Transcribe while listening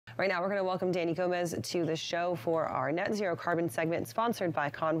Right now, we're going to welcome Danny Gomez to the show for our Net Zero Carbon segment, sponsored by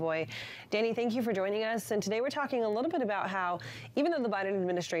Convoy. Danny, thank you for joining us. And today we're talking a little bit about how, even though the Biden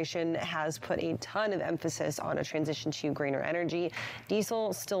administration has put a ton of emphasis on a transition to greener energy,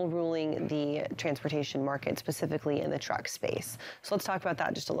 diesel still ruling the transportation market, specifically in the truck space. So let's talk about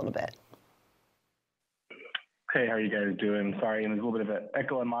that just a little bit. Hey, how are you guys doing? Sorry, and there's a little bit of an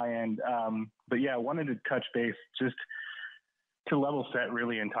echo on my end. But yeah, I wanted to touch base just to level set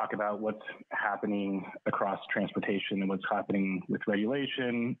really and talk about what's happening across transportation and what's happening with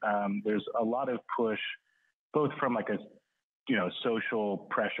regulation. There's a lot of push, both from like a social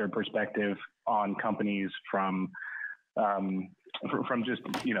pressure perspective on companies from just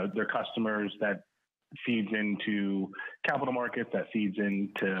their customers, that feeds into capital markets, that feeds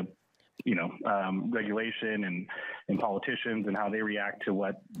into regulation and politicians and how they react to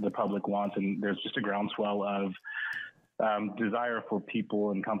what the public wants. And there's just a groundswell of desire for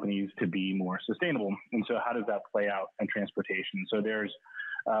people and companies to be more sustainable. And so how does that play out in transportation? So there's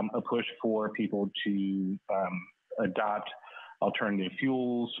a push for people to adopt alternative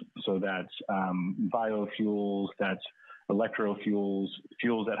fuels. So that's biofuels, that's electrofuels,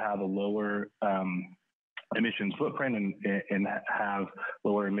 fuels that have a lower emissions footprint and have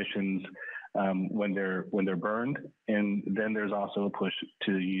lower emissions when they're burned. And then there's also a push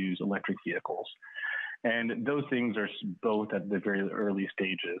to use electric vehicles. And those things are both at the very early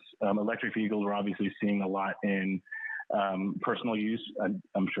stages. Electric vehicles we're obviously seeing a lot in personal use.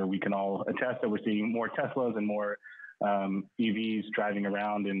 I'm sure we can all attest that we're seeing more Teslas and more EVs driving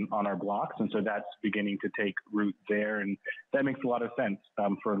around on our blocks. And so that's beginning to take root there. And that makes a lot of sense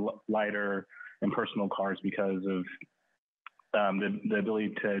for lighter and personal cars because of the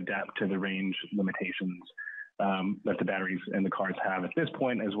ability to adapt to the range limitations that the batteries and the cars have at this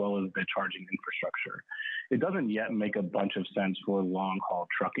point, as well as the charging infrastructure. It doesn't yet make a bunch of sense for long-haul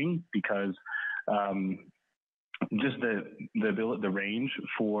trucking because just the range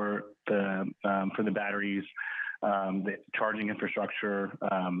for the batteries, the charging infrastructure,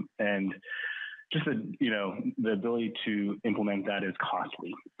 and just the ability to implement that is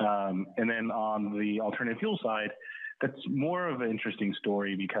costly. And then on the alternative fuel side, that's more of an interesting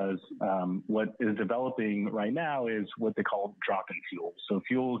story because what is developing right now is what they call drop-in fuels. So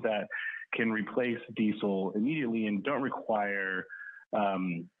fuels that can replace diesel immediately and don't require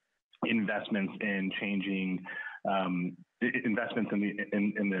investments in changing investments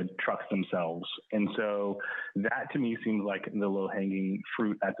in the trucks themselves. And so that to me seems like the low-hanging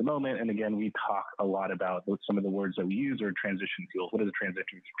fruit at the moment. And again, we talk a lot about some of the words that we use are transition fuels. What is a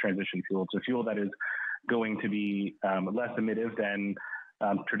transition fuel? It's a fuel that is going to be less emittive than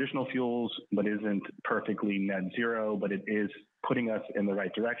traditional fuels, but isn't perfectly net zero, but it is putting us in the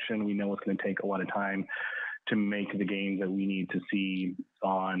right direction. We know it's going to take a lot of time to make the gains that we need to see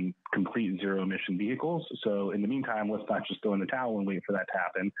on complete zero emission vehicles. So in the meantime, let's not just throw in the towel and wait for that to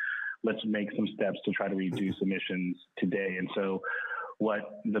happen. Let's make some steps to try to reduce emissions today. And so what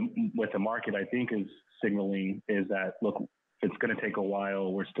the market, I think, is signaling is that, look, it's going to take a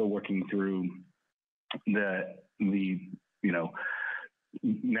while. We're still working through the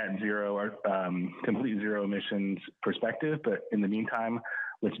net zero or complete zero emissions perspective. But in the meantime,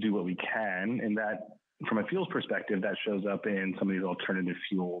 let's do what we can. And that, from a fuels perspective, that shows up in some of these alternative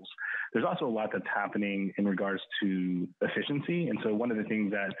fuels. There's also a lot that's happening in regards to efficiency. And so one of the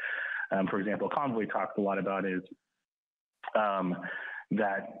things that, for example, Convoy talks a lot about is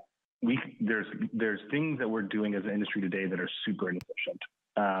that there's things that we're doing as an industry today that are super inefficient.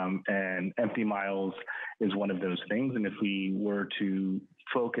 And empty miles is one of those things. And if we were to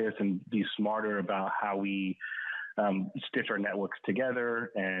focus and be smarter about how we stitch our networks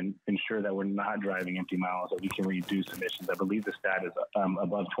together and ensure that we're not driving empty miles, that we can reduce emissions. I believe the stat is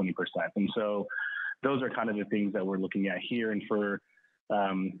above 20%. And so those are kind of the things that we're looking at here. And for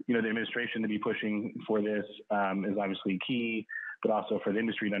the administration to be pushing for this is obviously key, but also for the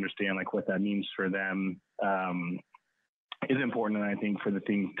industry to understand like what that means for them is important. And I think for the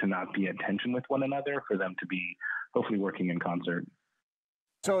things to not be at tension with one another, for them to be hopefully working in concert.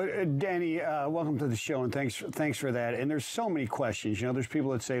 So, Danny, welcome to the show, and thanks for that. And there's so many questions. There's people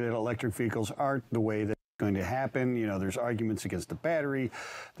that say that electric vehicles aren't the way that's going to happen. There's arguments against the battery.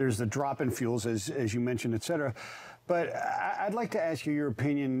 There's the drop-in fuels, as you mentioned, et cetera. But I'd like to ask you your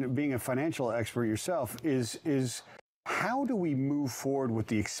opinion, being a financial expert yourself, is how do we move forward with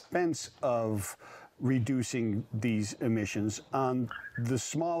the expense of reducing these emissions on the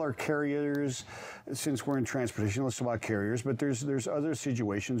smaller carriers? Since we're in transportation, let's talk about carriers, but there's other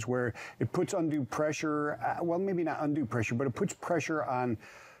situations where it puts undue pressure, well, maybe not undue pressure, but it puts pressure on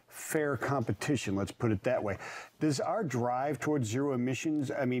fair competition, let's put it that way. Does our drive towards zero emissions,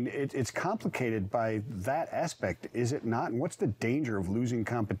 I mean, it's complicated by that aspect, is it not? And what's the danger of losing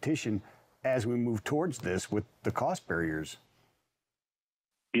competition as we move towards this with the cost barriers?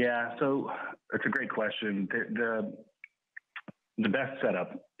 Yeah, so it's a great question. The best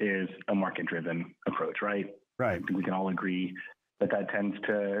setup is a market-driven approach, right? Right. We can all agree that tends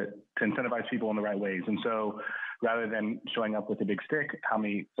to incentivize people in the right ways. And so rather than showing up with a big stick, how can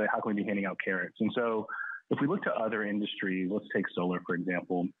we be handing out carrots? And so if we look to other industries, let's take solar, for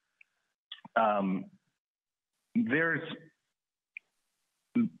example, there's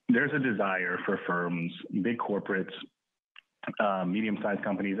a desire for firms, big corporates, medium-sized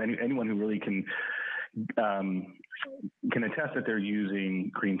companies, anyone who really can attest that they're using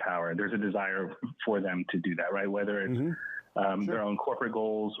green power. There's a desire for them to do that, right? Whether it's their own corporate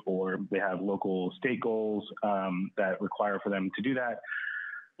goals or they have local state goals that require for them to do that.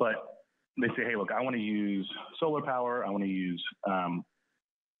 But they say, hey, look, I want to use solar power. I want to use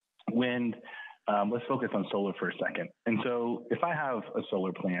wind. Let's focus on solar for a second. And so if I have a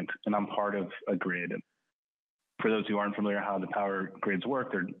solar plant and I'm part of a grid, for those who aren't familiar how the power grids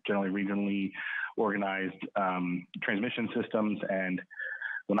work, they're generally regionally organized transmission systems. And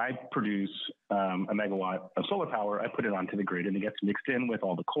when I produce a megawatt of solar power, I put it onto the grid and it gets mixed in with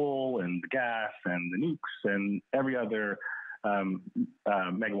all the coal and the gas and the nukes and every other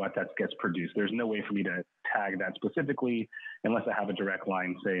megawatt that gets produced. There's no way for me to tag that specifically unless I have a direct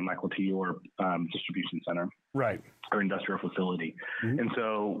line, say, Michael, to your distribution center, right, or industrial facility. And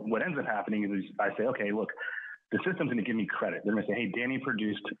so what ends up happening is I say, okay, look, the system's going to give me credit. They're going to say, hey, Danny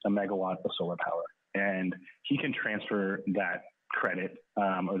produced a megawatt of solar power, and he can transfer that credit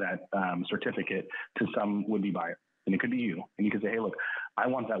or that certificate to some would-be buyer. And it could be you. And you could say, hey, look, I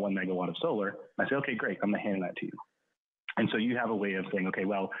want that 1 megawatt of solar. And I say, okay, great. I'm going to hand that to you. And so you have a way of saying, okay,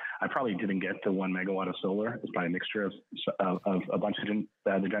 well, I probably didn't get the 1 megawatt of solar. It's probably a mixture of a bunch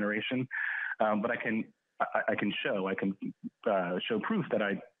of the generation. But I can show proof that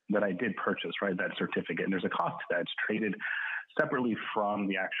I did purchase, right, that certificate. And there's a cost to that. It's traded separately from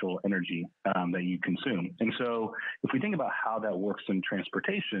the actual energy that you consume. And so if we think about how that works in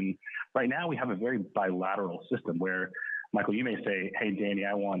transportation, right now we have a very bilateral system where, Michael, you may say, hey, Danny,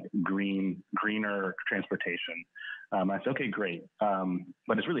 I want greener transportation. I say, okay, great.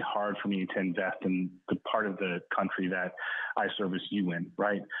 But it's really hard for me to invest in the part of the country that I service you in,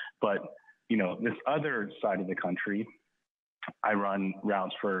 right? But, you know, this other side of the country, I run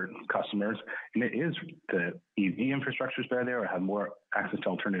routes for customers, and it is the EV infrastructure is better there, or have more access to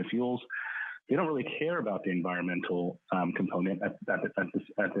alternative fuels. They don't really care about the environmental component at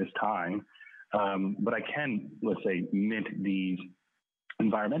this time. But I can, let's say, mint these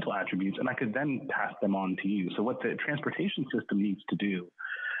environmental attributes, and I could then pass them on to you. So what the transportation system needs to do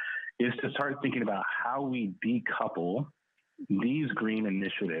is to start thinking about how we decouple these green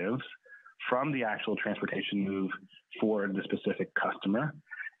initiatives from the actual transportation move for the specific customer,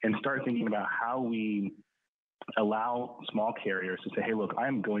 and start thinking about how we allow small carriers to say, hey, look,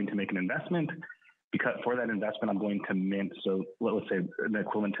 I'm going to make an investment, because for that investment, I'm going to mint, so let's say the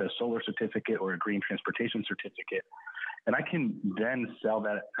equivalent to a solar certificate or a green transportation certificate. And I can then sell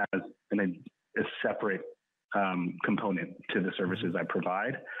that as a separate component to the services I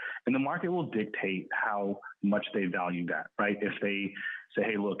provide. And the market will dictate how much they value that, right? If they say,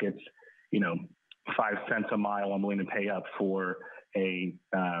 hey, look, it's, 5 cents a mile I'm willing to pay up for a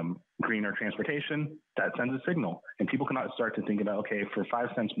greener transportation, that sends a signal. And people cannot start to think about, okay, for 5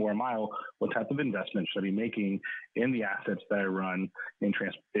 cents more a mile, what type of investment should I be making in the assets that I run in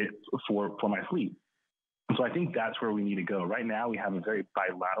for my fleet? So I think that's where we need to go. Right now, we have a very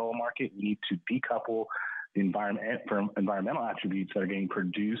bilateral market. We need to decouple the environmental attributes that are getting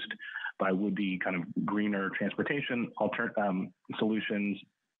produced by would-be kind of greener transportation solutions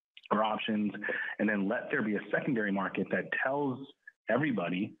or options, and then let there be a secondary market that tells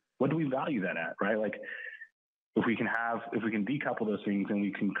everybody, what do we value that at, right? Like if we can decouple those things and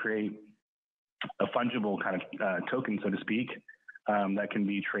we can create a fungible kind of token, so to speak, that can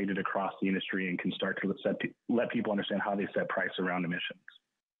be traded across the industry and can start to let people understand how they set price around emissions.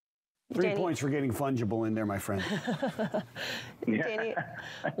 3 points for getting fungible in there, my friend. Danny,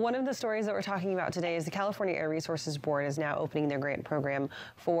 one of the stories that we're talking about today is the California Air Resources Board is now opening their grant program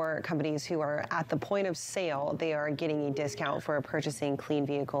for companies who are at the point of sale. They are getting a discount for purchasing clean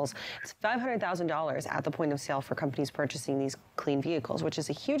vehicles. It's $500,000 at the point of sale for companies purchasing these clean vehicles, which is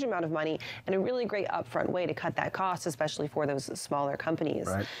a huge amount of money and a really great upfront way to cut that cost, especially for those smaller companies.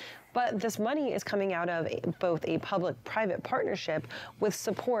 Right. But this money is coming out of both a public-private partnership with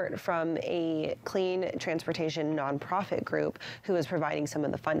support from a clean transportation nonprofit group who is providing some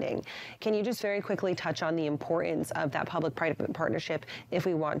of the funding. Can you just very quickly touch on the importance of that public-private partnership if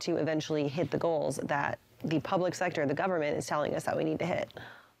we want to eventually hit the goals that the public sector, the government, is telling us that we need to hit?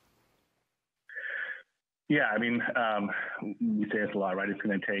 Yeah, I mean, we say this a lot, right? It's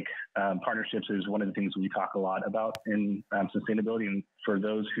going to take partnerships is one of the things we talk a lot about in sustainability. And for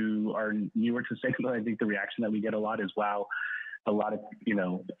those who are newer to sustainability, I think the reaction that we get a lot is, wow, a lot of,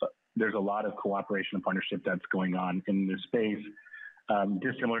 there's a lot of cooperation and partnership that's going on in this space,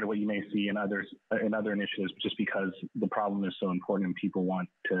 dissimilar to what you may see in other initiatives, just because the problem is so important and people want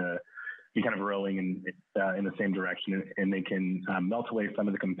to be kind of rowing in the same direction, and they can melt away some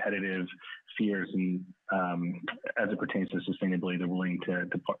of the competitive fears, and as it pertains to sustainability, they're willing to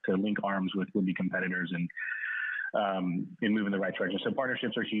link arms with would-be competitors and move in the right direction. So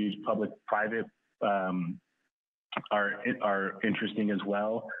partnerships are huge. Public-private are interesting as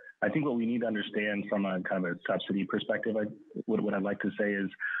well. I think what we need to understand from a kind of a subsidy perspective, what I'd like to say is,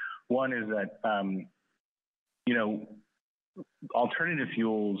 one is that alternative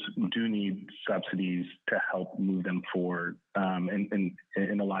fuels do need subsidies to help move them forward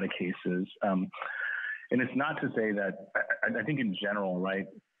in a lot of cases. And it's not to say that, I think in general, right,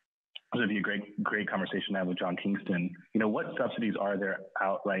 this would be a great conversation to have with John Kingston. What subsidies are there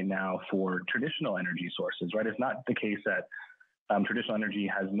out right now for traditional energy sources, right? It's not the case that traditional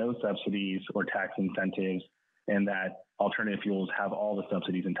energy has no subsidies or tax incentives and that alternative fuels have all the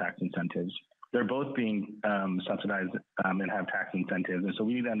subsidies and tax incentives. They're both being subsidized and have tax incentives. And so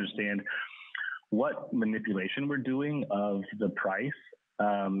we need to understand what manipulation we're doing of the price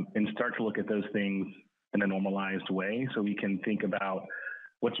and start to look at those things in a normalized way so we can think about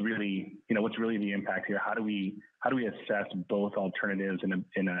what's really the impact here. How do we assess both alternatives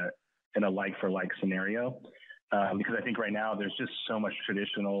in a like-for-like scenario? Because I think right now there's just so much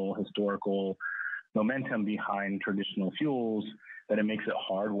traditional, historical momentum behind traditional fuels that it makes it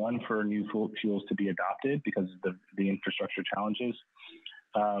hard, one, for new fuels to be adopted because of the infrastructure challenges,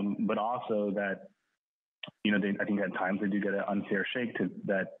 but also that, I think at times they do get an unfair shake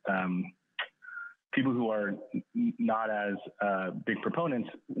that people who are not as big proponents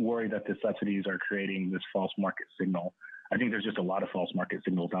worry that the subsidies are creating this false market signal. I think there's just a lot of false market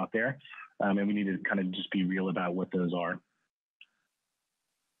signals out there, and we need to kind of just be real about what those are.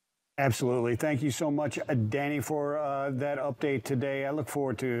 Absolutely. Thank you so much, Danny, for that update today. I look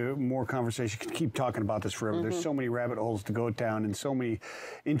forward to more conversation. Keep talking about this forever. There's so many rabbit holes to go down and so many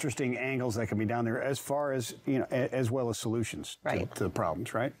interesting angles that can be down there as far as, as well as solutions to the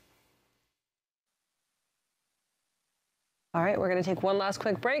problems, right? All right, we're going to take one last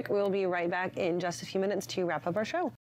quick break. We'll be right back in just a few minutes to wrap up our show.